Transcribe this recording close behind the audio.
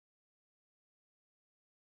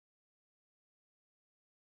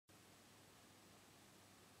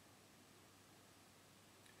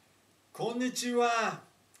こんにちは。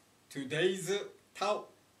Today's Tao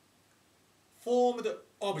Formed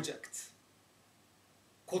Objects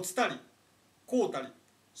こつたり、こうたり、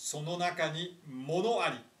その中にもの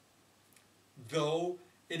あり Though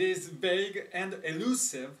it is vague and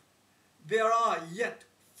elusive, there are yet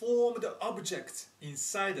formed objects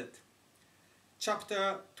inside it.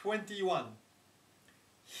 Chapter 21.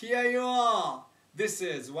 Here you are. This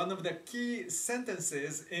is one of the key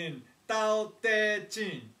sentences in Tao Te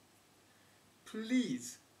Ching.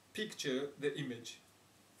 Please picture the image.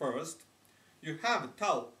 First, you have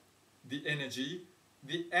Tao, the energy,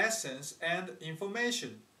 the essence and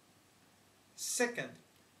information. Second,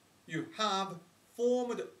 you have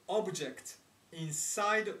formed objects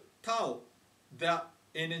inside Tao, the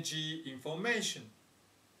energy information.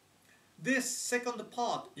 This second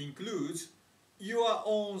part includes your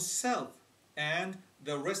own self and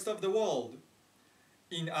the rest of the world.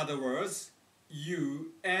 In other words,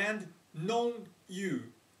 you and non-you.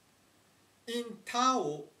 In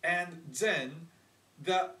Tao and Zen,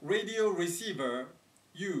 the radio receiver,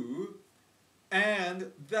 you,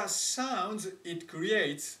 and the sounds it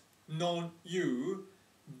creates, non-you,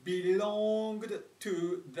 belonged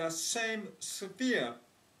to the same sphere,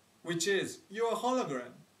 which is your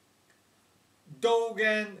hologram.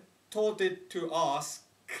 Dogen taught it to us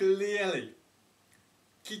clearly.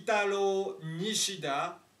 Kitaro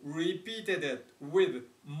Nishida repeated it with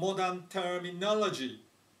modern terminology.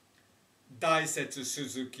 Daisetsu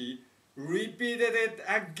Suzuki repeated it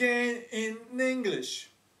again in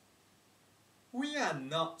English. We are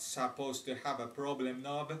not supposed to have a problem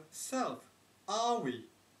of self, are we?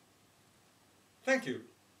 Thank you.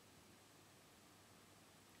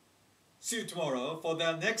 See you tomorrow for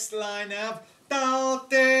the next line of Tao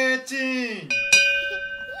Te